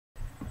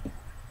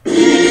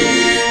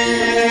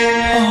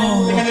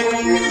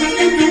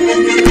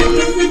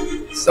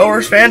Star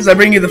Wars fans? I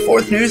bring you the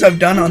 4th news I've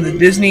done on the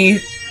Disney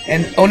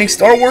and owning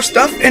Star Wars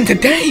stuff, and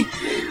today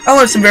I'll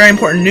have some very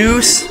important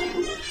news.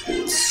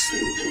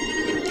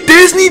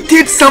 Disney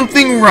did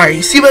something right.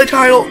 You see by the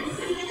title?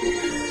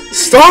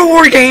 Star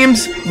Wars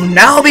games will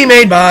now be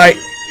made by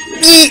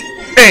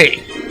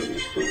EA.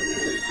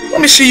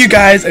 Let me show you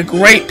guys a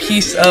great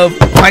piece of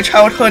my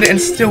childhood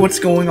and still what's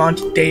going on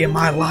today in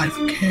my life,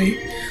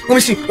 okay? Let me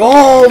see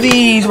all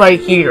these right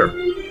here.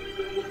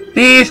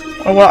 These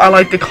are what I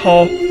like to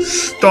call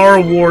Star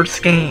Wars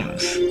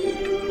games.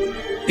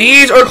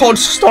 These are called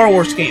Star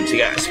Wars games, you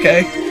guys,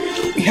 okay?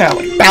 We have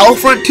like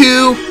Battlefront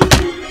 2,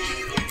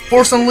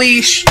 Force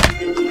Unleashed,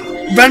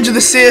 Revenge of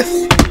the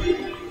Sith,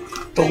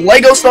 the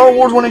Lego Star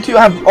Wars 1 and 2.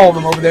 I have all of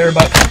them over there,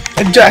 but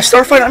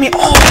Starfighter, I mean,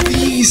 all of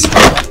these.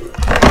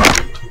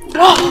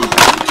 Oh,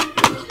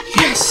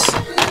 yes,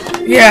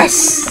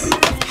 yes,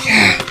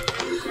 yeah.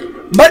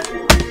 But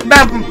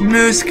bad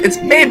news,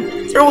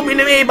 they're being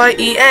made by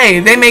EA.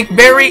 They make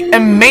very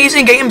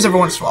amazing games every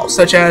once in a while,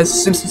 such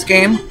as Simpsons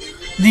game,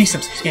 The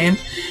Simpsons game,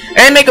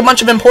 and make a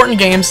bunch of important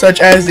games such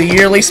as the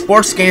yearly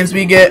sports games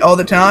we get all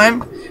the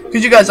time.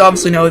 Because you guys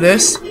obviously know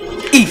this,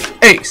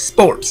 EA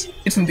Sports.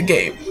 It's in the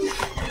game.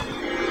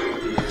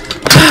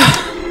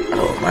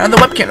 Oh, my other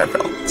webcam that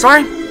fell.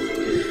 Sorry.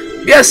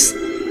 Yes,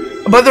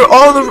 but there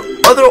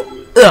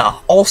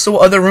are also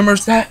other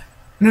rumors that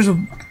there's a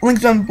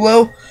link down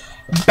below.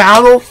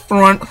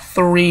 Battlefront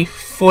 3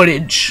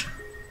 footage.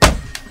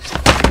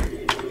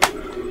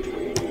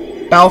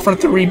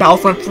 Battlefront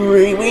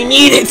 3. We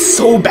need it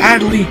so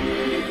badly.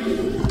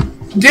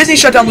 Disney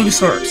shut down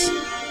LucasArts.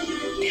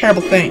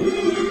 Terrible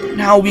thing.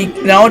 Now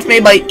it's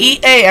made by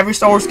EA. Every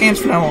Star Wars games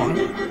from now on.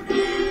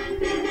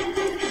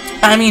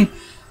 I mean,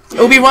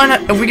 it'll be run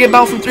if we get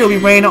Battlefront 3. It'll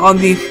be running on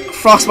the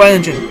Frostbite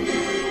engine.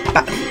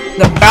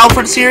 The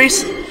Battlefront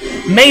series,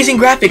 amazing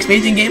graphics,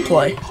 amazing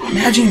gameplay.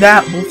 Imagine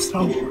that with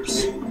Star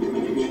Wars.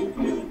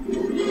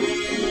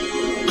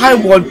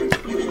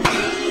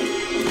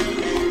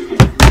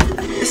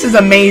 This is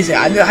amazing.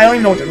 I don't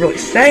even know what to really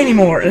say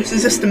anymore. This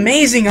is just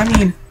amazing. I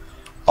mean,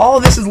 all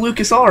of this is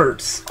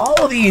LucasArts.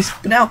 All of these.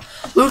 But now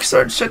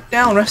LucasArts shut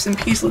down. Rest in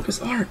peace,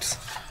 LucasArts.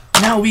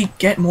 Now we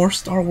get more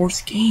Star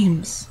Wars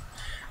games.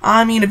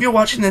 I mean, if you're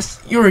watching this,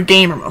 you're a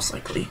gamer most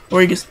likely,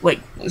 or you're just like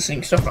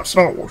listening to stuff about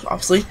Star Wars,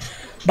 obviously.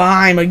 But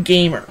I'm a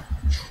gamer.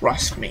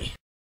 Trust me.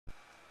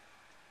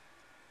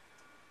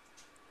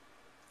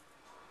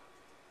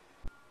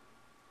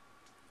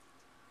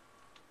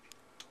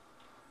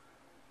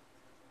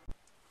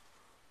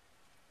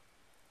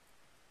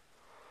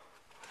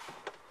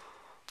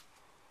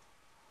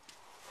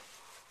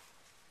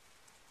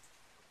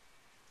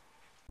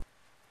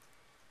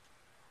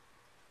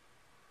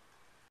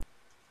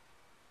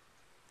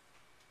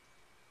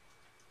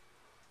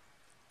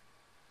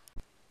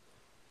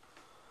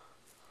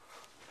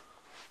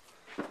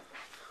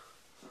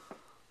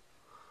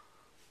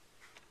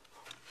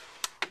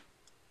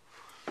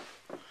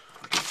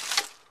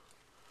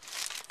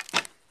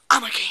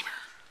 I'm a gamer.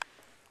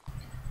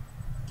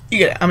 You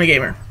get it, I'm a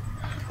gamer.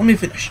 Let me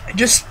finish.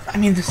 This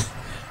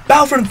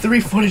Battlefront 3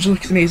 footage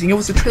looks amazing. It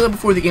was a trailer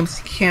before the game was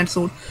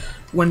canceled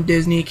when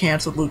Disney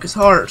canceled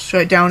LucasArts.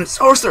 Shut it down at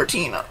Star Wars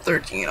 13.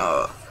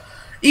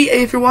 EA,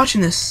 if you're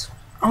watching this,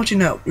 I want you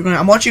to know.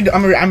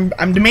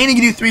 I'm demanding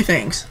you do 3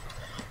 things.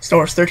 Star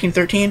Wars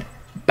 13,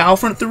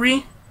 Battlefront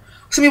 3.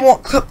 Some people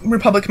want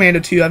Republic Commando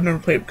 2. I've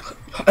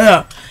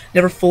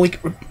never fully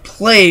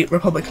played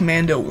Republic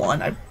Commando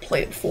 1. I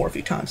played it 4 a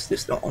few times.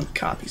 Just don't own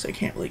copies, so I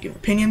can't really give an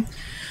opinion.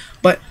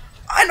 But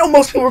I know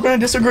most people are going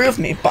to disagree with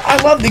me, but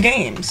I love the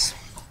games.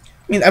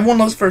 I mean, everyone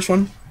loves the first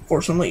one,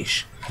 Force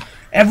Unleashed.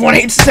 Everyone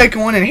hates the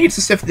second one and hates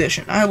the 5th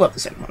edition. I love the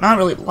second one. I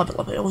really love it.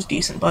 It was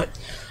decent, but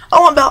I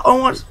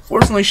want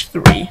Force Unleashed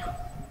 3.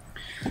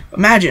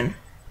 Imagine.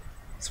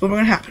 That's what's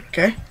going to happen,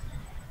 okay?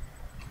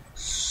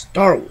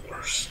 Star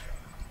Wars.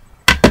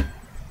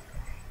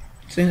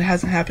 Something that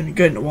hasn't happened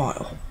good in a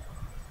while.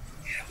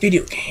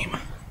 Video game.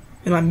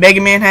 And my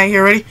Mega Man hat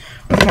here ready?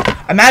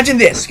 Imagine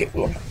this.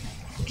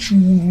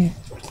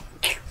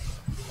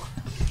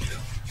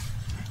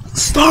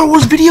 Star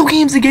Wars video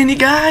games again, you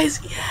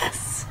guys.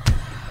 Yes.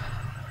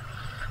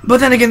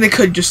 But then again, they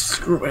could just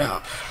screw it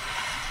up.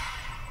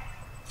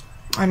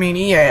 I mean,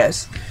 EA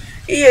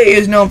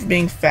is known for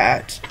being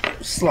fat,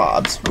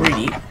 slobs,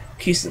 greedy,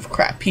 pieces of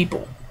crap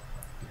people.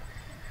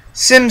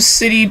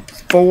 SimCity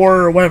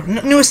 4 or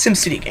whatever, newest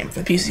SimCity game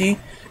for the PC.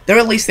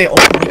 They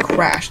ultimately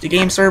crashed. The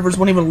game servers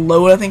wouldn't even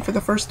load, I think, for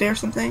the first day or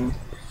something.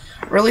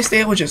 Release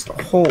day was just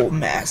a whole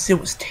mess. It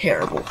was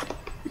terrible.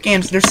 The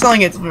games, they're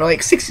selling it for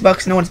like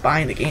 $60. No one's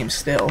buying the game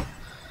still.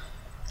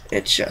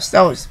 It's just,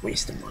 that was a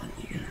waste of money,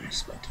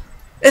 guys. But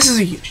this is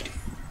a huge deal.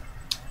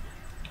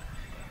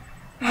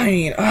 I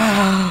mean,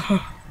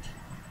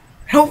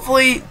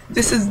 hopefully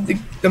this is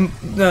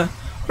the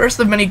first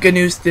of many good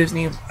news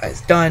Disney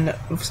has done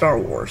with Star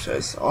Wars.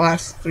 As the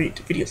last 3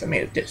 videos I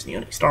made of Disney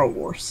and Star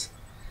Wars,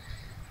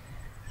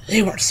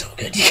 they weren't so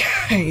good, you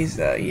guys.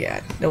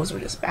 Yeah, those were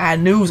just bad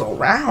news all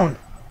around.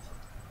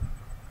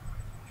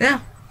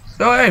 Yeah,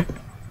 so hey,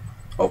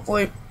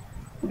 hopefully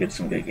we'll get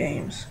some good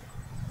games.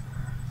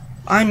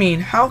 I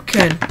mean,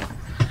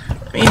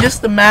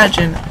 just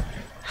imagine,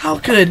 how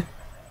could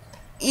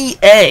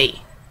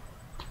EA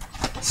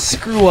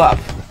screw up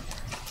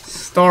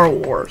Star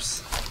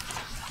Wars?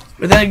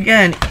 But then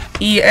again,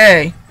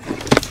 EA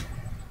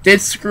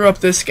did screw up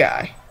this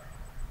guy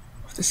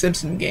with the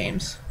Simpson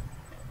games.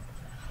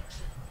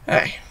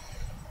 Hey,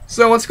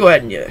 so let's go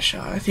ahead and give it a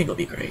shot. I think it'll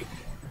be great.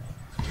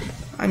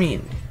 I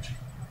mean,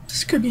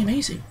 this could be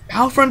amazing.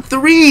 Battlefront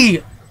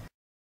 3!